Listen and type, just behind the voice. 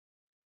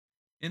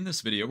In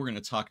this video, we're going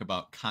to talk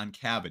about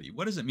concavity.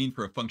 What does it mean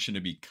for a function to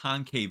be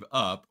concave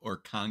up or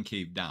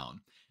concave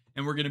down?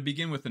 And we're going to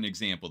begin with an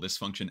example, this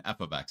function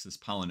f of x, this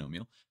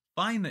polynomial.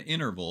 Find the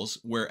intervals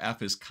where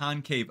f is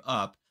concave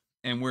up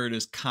and where it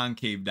is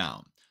concave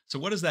down. So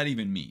what does that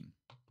even mean?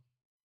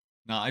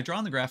 Now, I've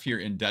drawn the graph here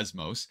in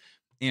Desmos,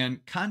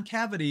 and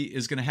concavity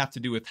is going to have to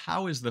do with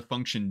how is the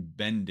function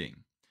bending.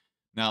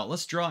 Now,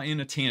 let's draw in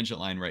a tangent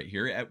line right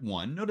here at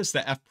 1. Notice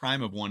that f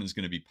prime of 1 is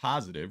going to be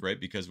positive, right,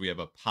 because we have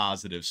a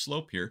positive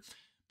slope here.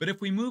 But if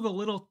we move a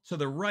little to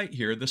the right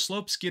here, the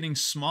slope's getting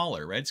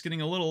smaller, right? It's getting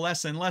a little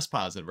less and less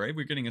positive, right?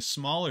 We're getting a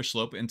smaller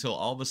slope until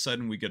all of a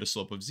sudden we get a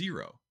slope of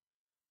 0.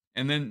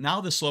 And then now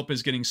the slope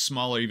is getting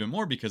smaller even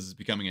more because it's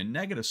becoming a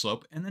negative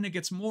slope. And then it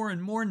gets more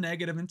and more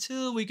negative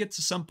until we get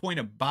to some point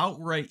about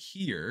right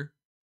here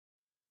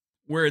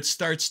where it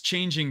starts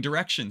changing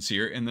directions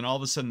here. And then all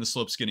of a sudden the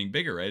slope's getting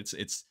bigger, right?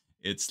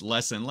 It's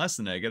less and less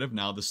negative.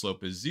 Now the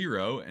slope is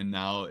 0, and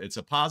now it's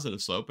a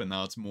positive slope, and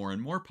now it's more and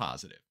more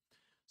positive.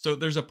 So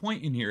there's a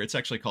point in here, it's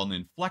actually called an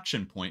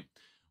inflection point,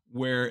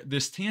 where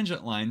this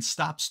tangent line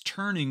stops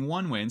turning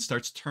one way and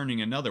starts turning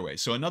another way.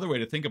 So another way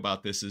to think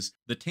about this is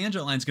the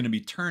tangent line is going to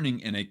be turning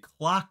in a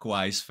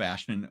clockwise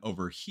fashion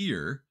over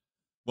here.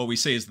 What we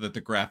say is that the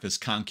graph is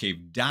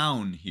concave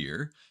down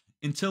here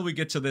until we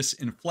get to this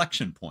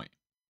inflection point.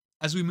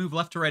 As we move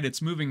left to right,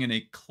 it's moving in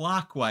a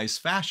clockwise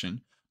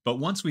fashion. But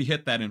once we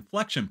hit that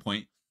inflection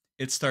point,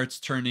 it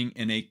starts turning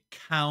in a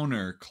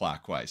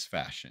counterclockwise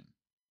fashion.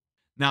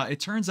 Now,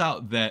 it turns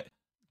out that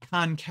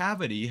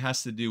concavity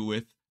has to do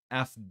with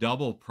f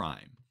double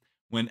prime.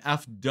 When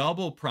f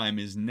double prime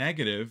is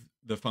negative,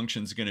 the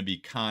function's going to be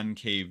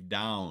concave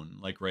down,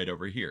 like right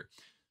over here.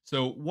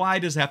 So why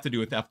does it have to do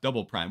with f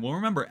double prime? Well,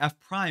 remember, f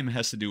prime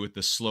has to do with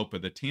the slope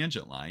of the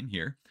tangent line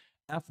here.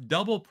 F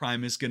double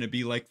prime is going to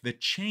be like the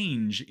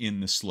change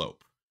in the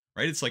slope,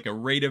 right? It's like a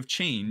rate of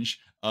change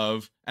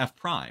of f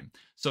prime.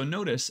 So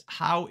notice,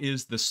 how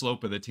is the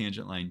slope of the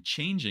tangent line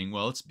changing?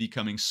 Well, it's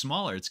becoming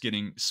smaller. It's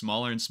getting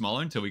smaller and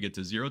smaller until we get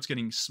to 0. It's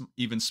getting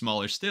even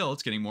smaller still.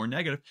 It's getting more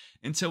negative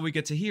until we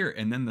get to here.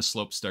 And then the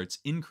slope starts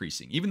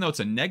increasing. Even though it's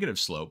a negative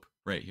slope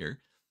right here,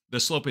 the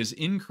slope is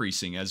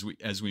increasing as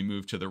we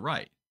move to the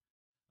right.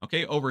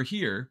 Okay, over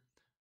here,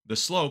 the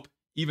slope,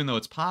 even though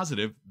it's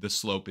positive, the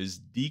slope is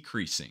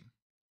decreasing,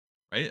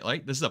 right?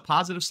 Like this is a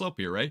positive slope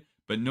here, right?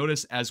 But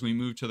notice as we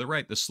move to the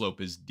right, the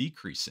slope is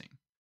decreasing.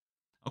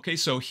 Okay,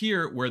 so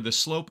here where the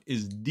slope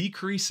is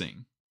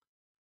decreasing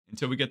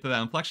until we get to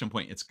that inflection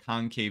point, it's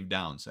concave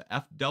down. So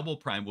f double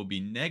prime will be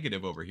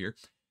negative over here.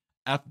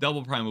 F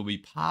double prime will be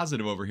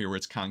positive over here where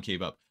it's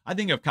concave up. I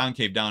think of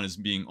concave down as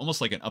being almost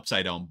like an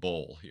upside down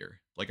bowl here,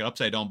 like an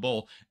upside down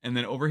bowl. And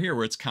then over here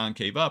where it's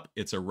concave up,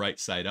 it's a right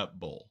side up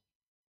bowl.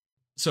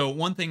 So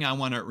one thing I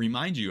want to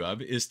remind you of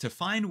is to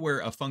find where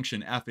a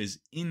function f is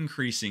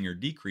increasing or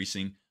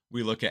decreasing,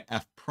 we look at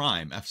f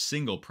prime, f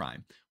single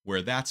prime,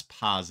 where that's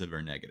positive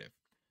or negative.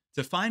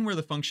 To find where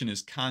the function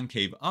is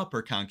concave up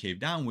or concave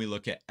down, we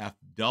look at f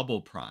double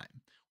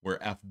prime,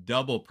 where f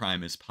double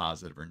prime is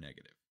positive or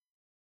negative.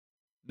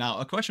 Now,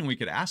 a question we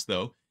could ask,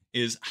 though,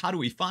 is how do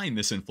we find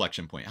this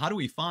inflection point? How do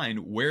we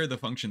find where the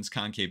function's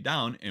concave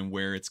down and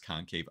where it's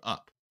concave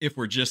up if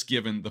we're just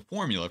given the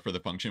formula for the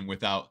function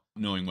without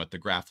knowing what the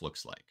graph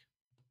looks like?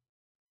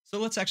 So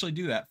let's actually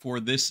do that for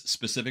this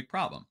specific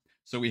problem.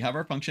 So we have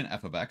our function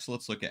f of x.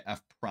 Let's look at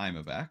f prime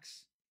of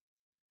x.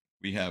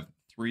 We have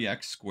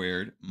 3x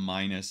squared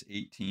minus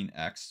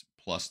 18x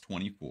plus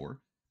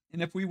 24.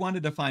 And if we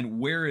wanted to find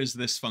where is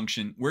this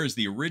function, where is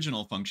the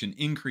original function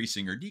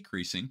increasing or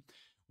decreasing,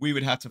 we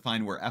would have to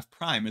find where f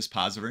prime is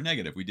positive or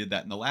negative. We did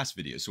that in the last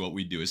video. So what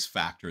we do is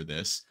factor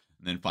this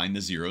and then find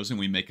the zeros, and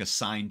we make a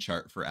sign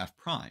chart for f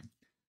prime.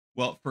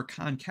 Well, for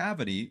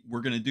concavity,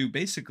 we're going to do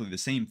basically the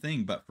same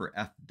thing, but for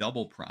f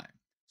double prime.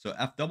 So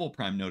f double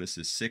prime, notice,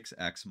 is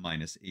 6x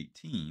minus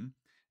 18,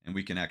 and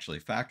we can actually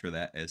factor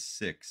that as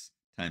 6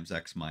 times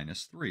x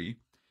minus 3.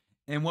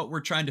 And what we're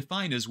trying to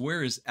find is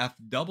where is f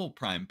double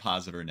prime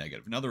positive or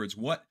negative? In other words,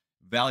 what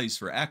values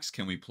for x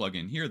can we plug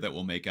in here that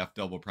will make f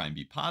double prime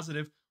be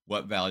positive?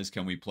 What values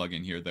can we plug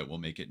in here that will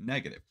make it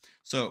negative?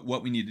 So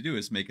what we need to do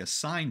is make a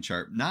sign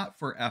chart, not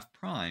for f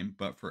prime,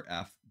 but for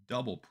f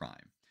double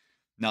prime.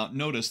 Now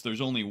notice there's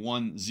only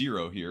one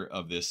 0 here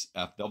of this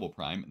f double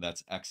prime,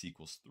 that's x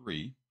equals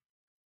 3.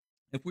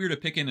 If we were to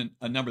pick in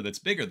a number that's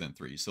bigger than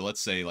 3, so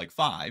let's say like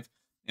 5,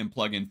 and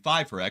plug in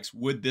 5 for x,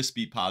 would this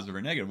be positive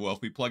or negative? Well,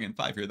 if we plug in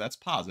 5 here, that's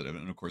positive.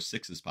 And of course,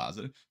 6 is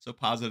positive. So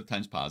positive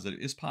times positive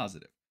is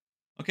positive.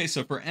 Okay,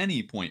 so for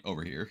any point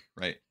over here,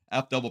 right,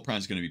 f double prime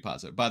is going to be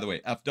positive. By the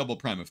way, f double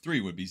prime of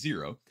 3 would be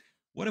 0.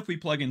 What if we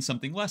plug in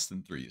something less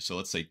than 3? So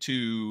let's say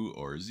 2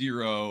 or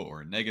 0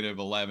 or negative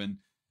 11.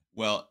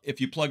 Well, if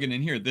you plug it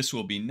in here, this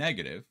will be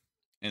negative,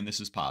 and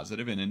this is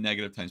positive, and a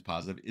negative times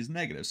positive is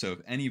negative. So if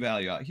any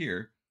value out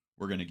here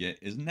we're going to get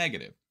is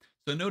negative.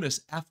 So notice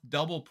f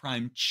double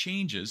prime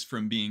changes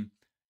from being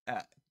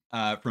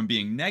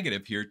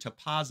negative here to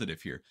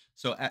positive here.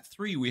 So at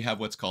 3, we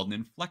have what's called an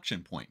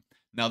inflection point.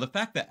 Now, the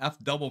fact that f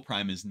double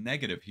prime is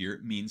negative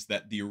here means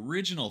that the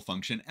original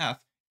function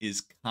f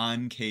is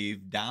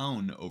concave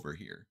down over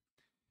here.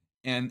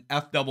 And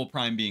f double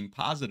prime being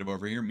positive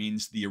over here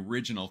means the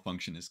original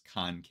function is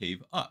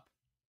concave up.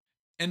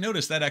 And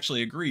notice that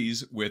actually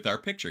agrees with our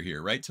picture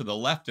here, right? To the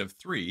left of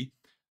 3,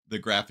 the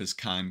graph is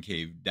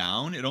concave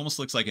down. It almost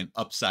looks like an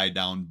upside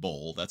down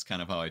bowl. That's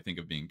kind of how I think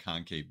of being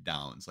concave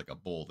down. It's like a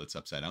bowl that's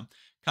upside down.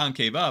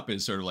 Concave up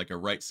is sort of like a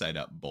right side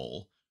up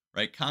bowl,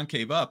 right?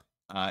 Concave up,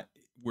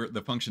 where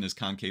the function is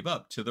concave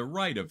up to the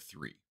right of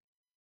 3.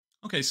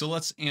 Okay, so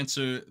let's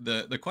answer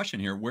the question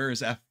here. Where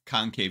is f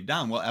concave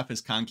down? Well, f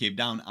is concave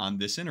down on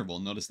this interval.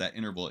 Notice that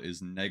interval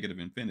is negative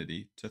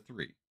infinity to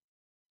 3.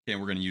 Okay, and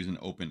we're going to use an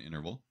open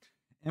interval.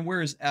 And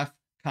where is f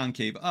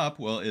concave up?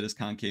 Well, it is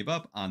concave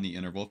up on the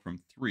interval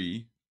from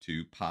 3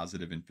 to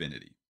positive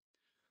infinity.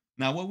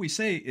 Now, what we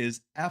say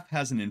is f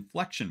has an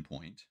inflection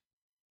point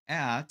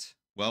at,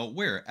 well,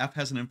 where? F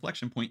has an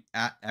inflection point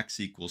at x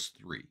equals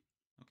 3.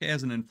 Okay,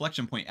 has an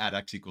inflection point at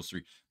x equals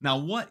 3. Now,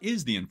 what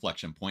is the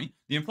inflection point?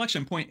 The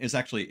inflection point is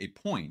actually a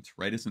point,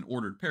 right? It's an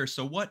ordered pair.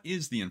 So what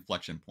is the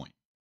inflection point?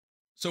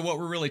 So what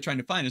we're really trying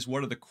to find is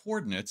what are the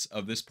coordinates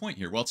of this point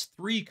here? Well, it's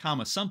 3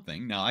 comma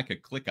something. Now I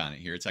could click on it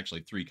here. It's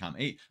actually 3 comma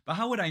 8. But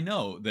how would I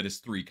know that it's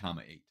 3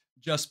 comma 8?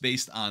 Just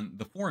based on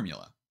the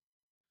formula.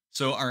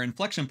 So our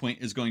inflection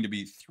point is going to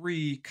be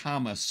 3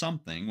 comma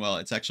something. Well,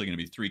 it's actually going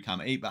to be 3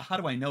 comma 8. But how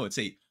do I know it's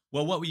 8?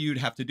 Well, what you'd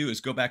have to do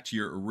is go back to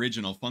your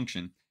original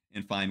function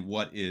and find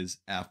what is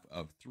f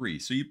of 3.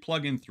 So you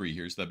plug in 3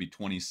 here. So that'd be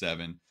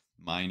 27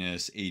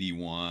 minus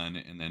 81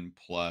 and then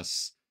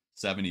plus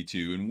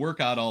 72 and work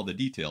out all the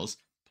details.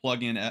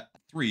 Plug in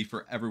 3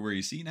 for everywhere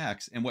you see an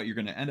x. And what you're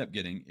going to end up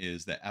getting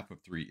is that f of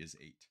 3 is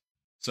 8.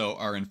 So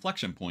our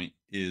inflection point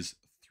is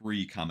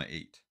 3 comma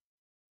 8.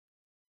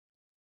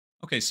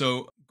 Okay,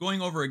 so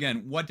going over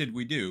again, what did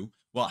we do?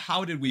 Well,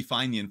 how did we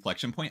find the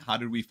inflection point? How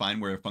did we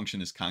find where a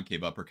function is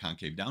concave up or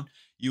concave down?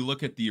 You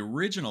look at the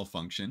original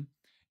function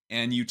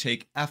and you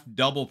take f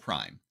double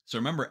prime. So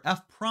remember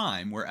f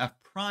prime, where f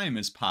prime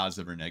is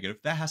positive or negative,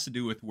 that has to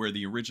do with where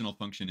the original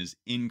function is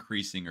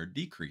increasing or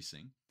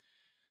decreasing.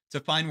 To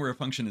find where a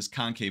function is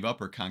concave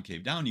up or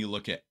concave down, you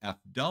look at f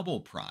double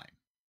prime.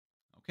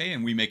 Okay,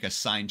 and we make a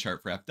sign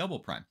chart for f double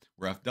prime.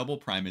 Where f double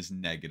prime is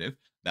negative,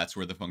 that's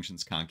where the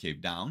function's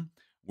concave down.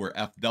 Where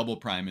f double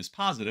prime is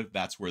positive,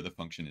 that's where the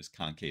function is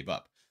concave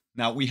up.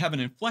 Now, we have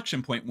an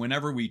inflection point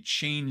whenever we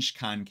change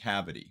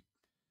concavity.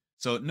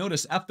 So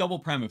notice f double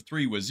prime of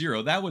 3 was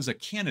 0. That was a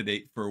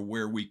candidate for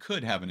where we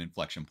could have an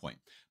inflection point.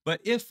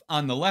 But if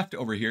on the left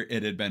over here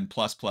it had been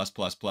plus, plus,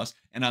 plus, plus,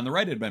 and on the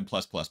right it had been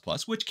plus, plus,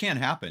 plus, which can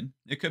happen.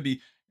 It could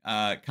be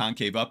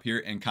concave up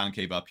here and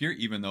concave up here,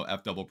 even though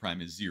f double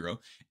prime is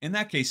 0. In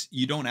that case,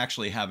 you don't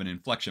actually have an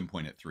inflection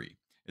point at 3.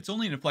 It's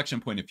only an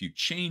inflection point if you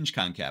change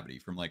concavity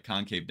from like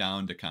concave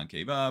down to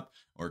concave up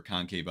or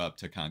concave up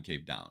to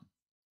concave down.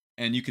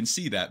 And you can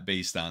see that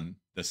based on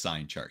the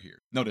sign chart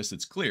here. Notice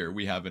it's clear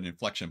we have an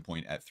inflection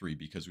point at 3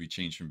 because we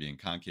changed from being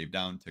concave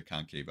down to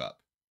concave up.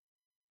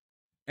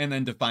 And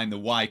then to find the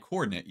y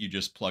coordinate, you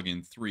just plug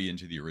in 3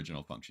 into the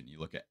original function. You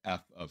look at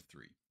f of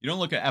 3. You don't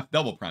look at f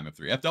double prime of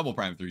 3. F double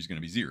prime of 3 is going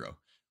to be 0,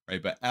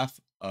 right? But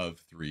f of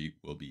 3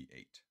 will be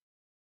 8.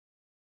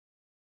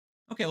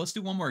 Okay, let's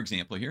do one more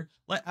example here.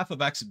 Let f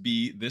of x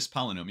be this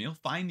polynomial.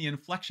 Find the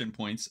inflection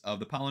points of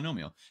the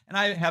polynomial. And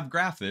I have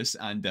graphed this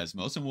on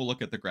Desmos, and we'll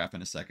look at the graph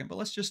in a second, but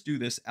let's just do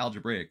this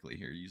algebraically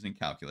here using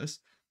calculus.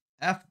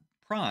 F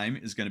prime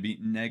is going to be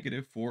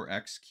negative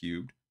 4x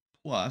cubed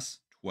plus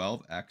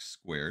 12x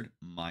squared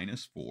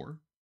minus 4.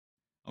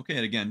 Okay,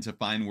 and again, to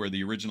find where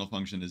the original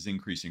function is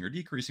increasing or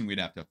decreasing, we'd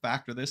have to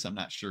factor this. I'm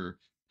not sure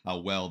how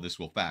well this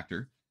will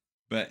factor.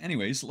 But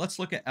anyways, let's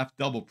look at f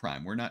double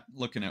prime. We're not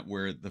looking at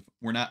we're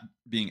not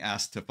being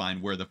asked to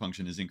find where the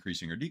function is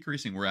increasing or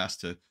decreasing. We're asked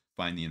to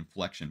find the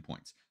inflection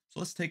points. So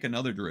let's take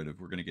another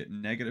derivative. We're going to get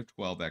negative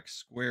 12x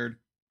squared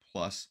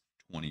plus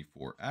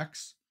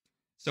 24x.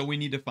 So we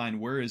need to find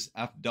where is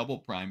f double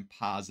prime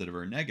positive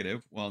or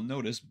negative. Well,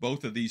 notice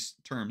both of these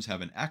terms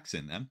have an x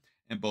in them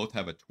and both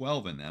have a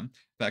 12 in them.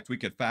 In fact, we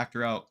could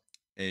factor out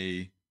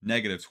a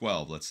negative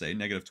 12, let's say,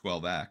 negative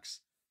 12x.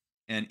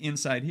 And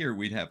inside here,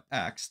 we'd have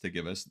x to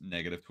give us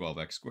negative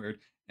 12x squared.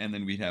 And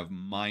then we'd have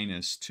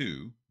minus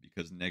 2,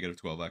 because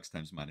negative 12x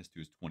times minus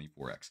 2 is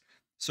 24x.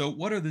 So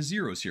what are the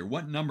zeros here?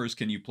 What numbers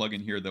can you plug in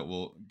here that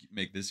will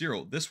make the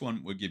 0? This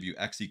one would give you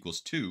x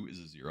equals 2 is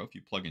a 0. If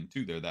you plug in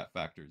 2 there, that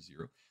factor is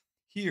 0.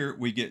 Here,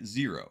 we get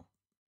 0.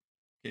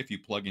 Okay, if you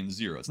plug in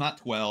 0. It's not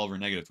 12 or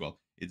negative 12.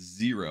 It's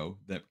 0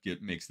 that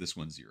makes this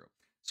one 0.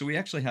 So we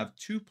actually have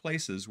 2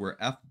 places where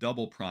f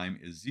double prime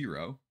is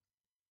 0.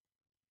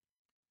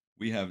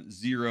 We have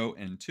 0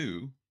 and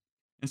 2.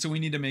 And so we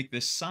need to make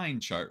this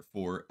sign chart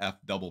for f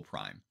double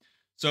prime.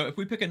 So if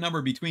we pick a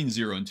number between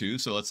 0 and 2,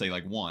 so let's say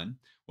like 1,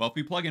 well, if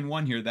we plug in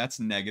 1 here, that's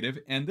negative,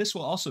 and this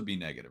will also be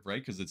negative,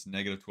 right? Because it's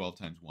negative 12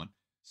 times 1.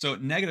 So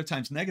negative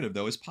times negative,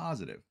 though, is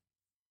positive.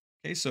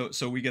 Okay, so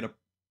we get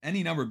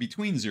any number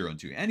between 0 and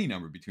 2, any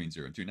number between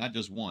 0 and 2, not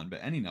just 1, but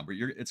any number,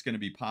 it's going to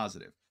be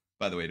positive.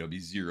 By the way, it'll be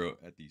 0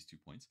 at these 2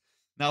 points.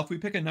 Now, if we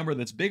pick a number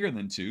that's bigger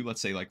than 2, let's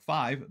say like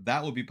 5,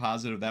 that will be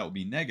positive, that will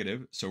be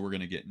negative, so we're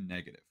going to get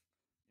negative.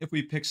 If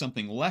we pick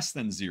something less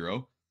than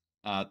 0,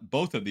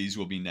 both of these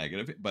will be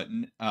negative, but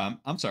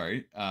I'm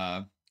sorry,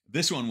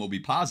 this one will be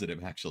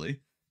positive actually,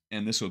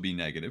 and this will be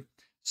negative.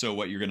 So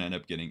what you're going to end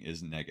up getting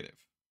is negative.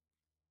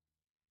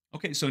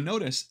 Okay, so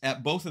notice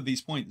at both of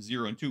these points,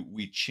 0 and 2,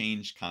 we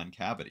changed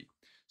concavity.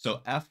 So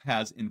f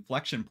has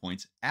inflection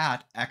points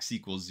at x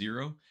equals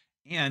 0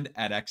 and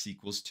at x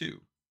equals 2.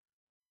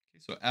 Okay,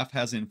 so f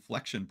has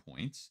inflection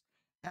points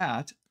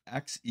at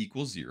x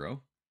equals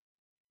 0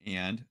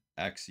 and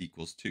x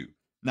equals 2.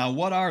 Now,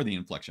 what are the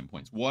inflection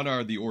points? What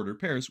are the ordered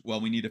pairs?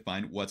 Well, we need to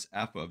find what's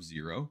f of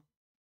 0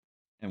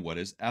 and what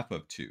is f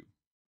of 2.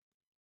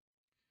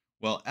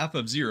 Well, f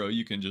of 0,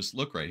 you can just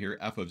look right here.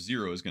 F of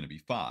 0 is going to be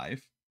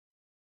 5.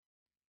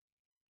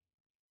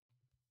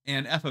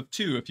 And f of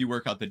 2, if you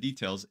work out the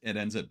details, it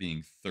ends up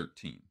being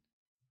 13.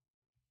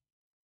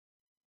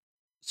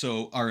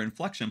 So our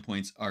inflection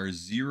points are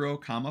 0,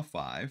 comma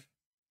 5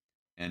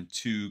 and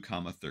 2,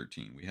 comma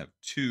 13. We have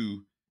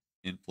 2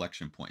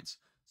 inflection points.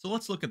 So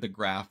let's look at the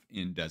graph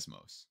in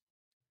Desmos.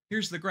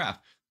 Here's the graph.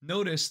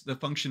 Notice the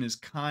function is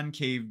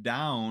concave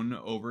down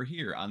over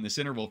here on this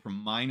interval from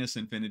minus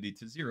infinity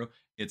to 0.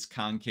 It's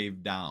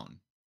concave down.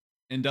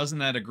 And doesn't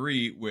that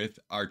agree with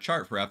our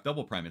chart for f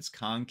double prime? It's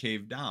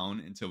concave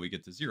down until we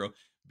get to 0.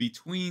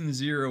 Between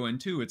 0 and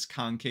 2, it's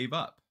concave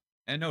up.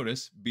 And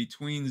notice,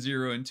 between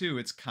 0 and 2,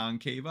 it's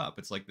concave up.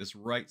 It's like this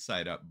right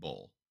side up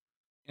bowl.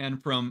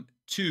 And from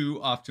 2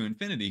 off to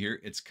infinity here,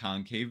 it's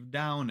concave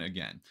down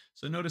again.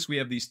 So notice we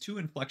have these two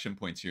inflection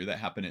points here that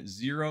happen at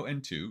 0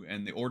 and 2,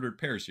 and the ordered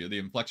pairs here, the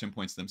inflection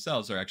points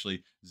themselves are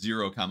actually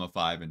 0, comma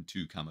 5 and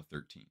 2, comma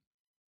 13.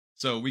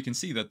 So we can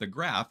see that the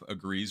graph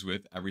agrees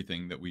with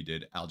everything that we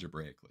did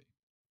algebraically.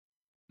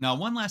 Now,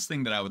 one last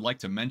thing that I would like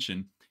to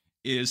mention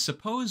is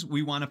suppose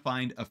we want to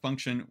find a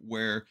function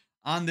where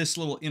on this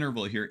little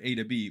interval here, a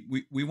to b,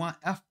 we want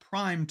f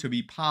prime to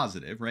be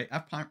positive, right?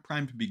 F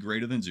prime to be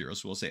greater than 0.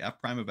 So we'll say f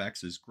prime of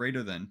x is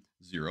greater than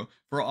 0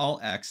 for all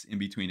x in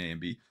between a and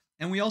b.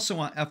 And we also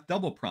want f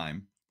double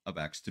prime of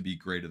x to be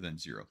greater than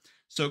 0.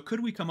 So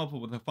could we come up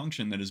with a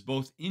function that is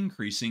both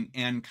increasing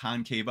and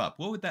concave up?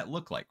 What would that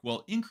look like?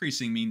 Well,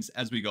 increasing means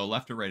as we go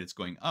left or right, it's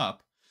going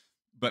up.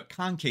 But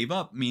concave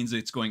up means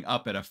it's going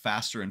up at a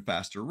faster and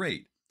faster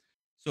rate.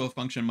 So a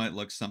function might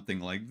look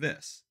something like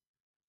this.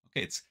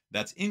 Okay,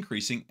 that's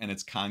increasing and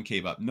it's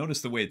concave up.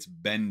 Notice the way it's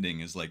bending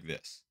is like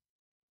this.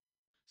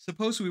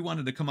 Suppose we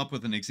wanted to come up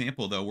with an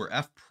example though where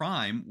f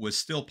prime was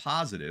still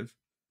positive,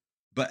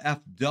 but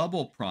f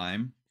double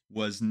prime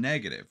was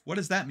negative. What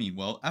does that mean?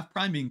 Well, f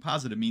prime being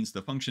positive means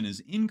the function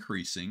is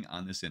increasing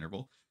on this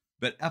interval,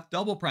 but f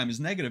double prime is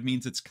negative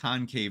means it's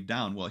concave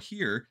down. Well,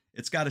 here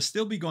it's got to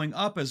still be going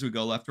up as we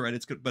go left to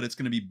right, but it's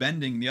going to be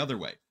bending the other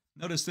way.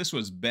 Notice this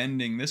was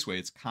bending this way.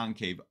 It's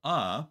concave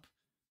up.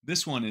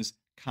 This one is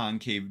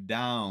concave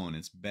down.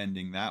 It's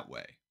bending that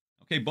way.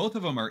 Okay, both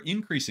of them are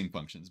increasing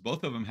functions.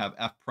 Both of them have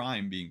f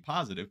prime being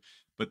positive,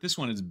 but this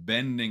one is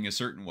bending a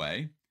certain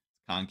way.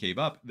 Concave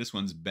up. This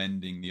one's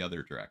bending the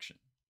other direction.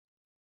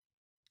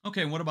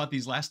 Okay, what about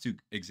these last two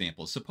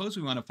examples? Suppose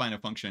we want to find a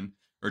function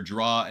or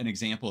draw an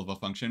example of a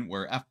function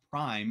where f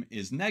prime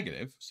is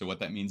negative. So what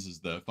that means is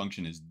the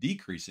function is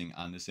decreasing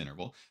on this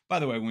interval. By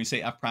the way, when we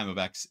say f prime of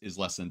x is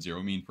less than 0,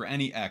 I mean for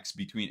any x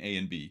between a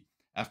and b,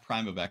 f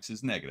prime of x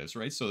is negative,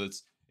 right? So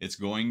it's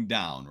going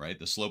down, right?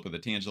 The slope of the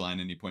tangent line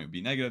at any point would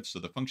be negative, so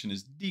the function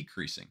is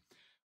decreasing.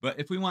 But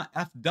if we want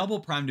f double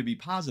prime to be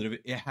positive,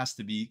 it has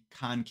to be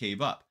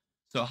concave up.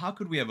 So how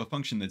could we have a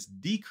function that's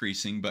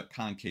decreasing but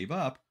concave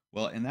up?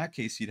 Well, in that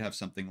case, you'd have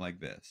something like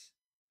this.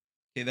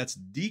 Okay, that's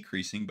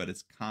decreasing, but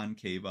it's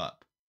concave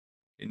up.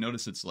 Okay,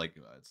 notice it's like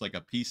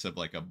a piece of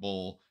like a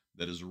bowl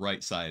that is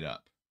right side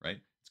up, right?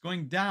 It's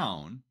going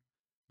down,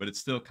 but it's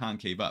still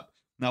concave up.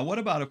 Now, what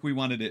about if we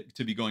wanted it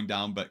to be going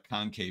down but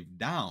concave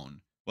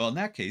down? Well, in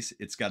that case,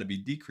 it's got to be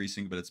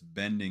decreasing, but it's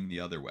bending the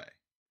other way.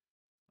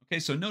 Okay,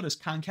 so notice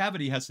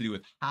concavity has to do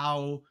with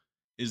how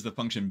is the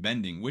function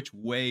bending? Which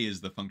way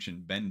is the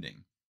function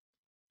bending?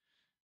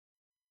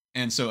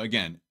 And so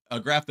again, a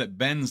graph that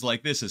bends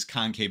like this is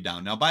concave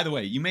down. Now, by the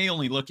way, you may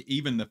only look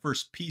even the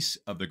first piece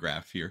of the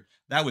graph here.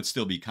 That would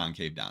still be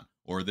concave down.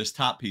 Or this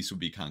top piece would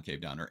be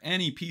concave down. Or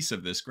any piece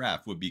of this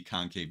graph would be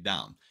concave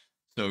down.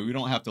 So we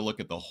don't have to look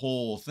at the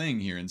whole thing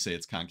here and say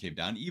it's concave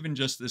down. Even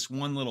just this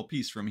one little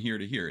piece from here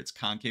to here, it's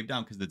concave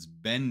down because it's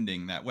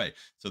bending that way.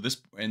 So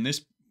this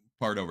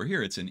part over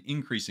here, it's an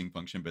increasing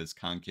function, but it's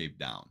concave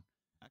down.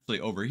 Actually,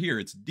 over here,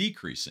 it's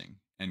decreasing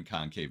and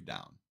concave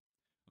down.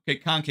 Okay,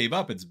 concave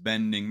up, it's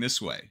bending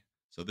this way.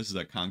 So this is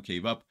a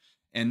concave up.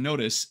 And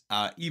notice,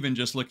 even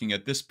just looking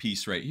at this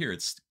piece right here,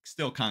 it's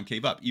still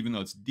concave up. Even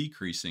though it's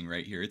decreasing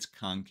right here, it's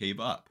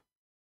concave up.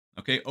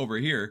 Okay, over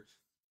here,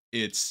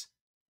 it's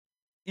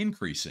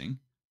increasing,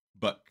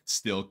 but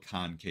still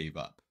concave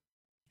up.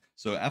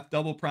 So f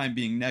double prime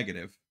being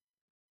negative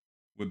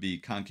would be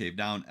concave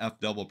down. F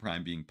double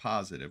prime being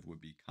positive would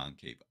be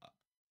concave up.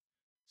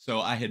 So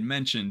I had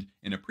mentioned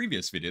in a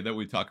previous video that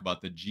we talk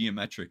about the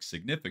geometric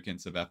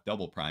significance of f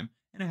double prime,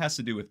 and it has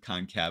to do with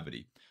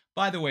concavity.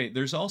 By the way,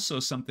 there's also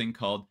something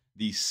called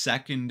the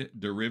second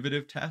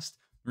derivative test.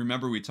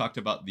 Remember, we talked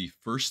about the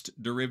first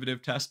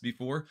derivative test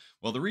before?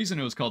 Well, the reason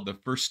it was called the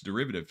first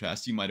derivative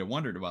test, you might have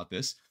wondered about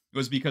this,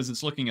 was because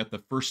it's looking at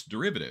the first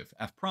derivative,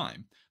 f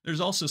prime.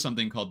 There's also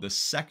something called the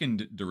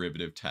second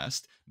derivative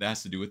test that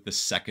has to do with the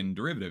second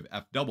derivative,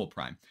 f double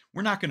prime.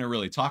 We're not going to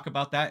really talk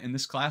about that in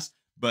this class,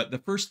 but the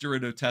first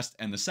derivative test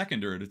and the second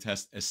derivative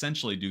test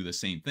essentially do the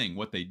same thing.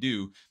 What they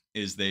do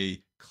is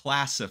they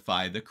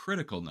classify the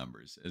critical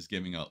numbers as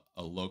giving a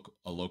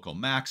local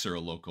max or a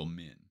local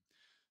min.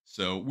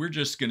 So we're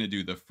just going to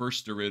do the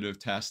first derivative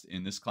test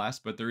in this class,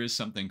 but there is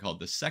something called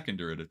the second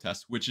derivative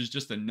test, which is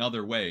just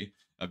another way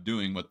of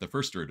doing what the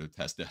first derivative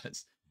test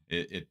does.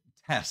 It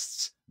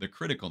tests the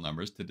critical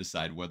numbers to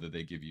decide whether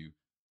they give you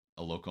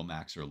a local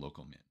max or a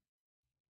local min.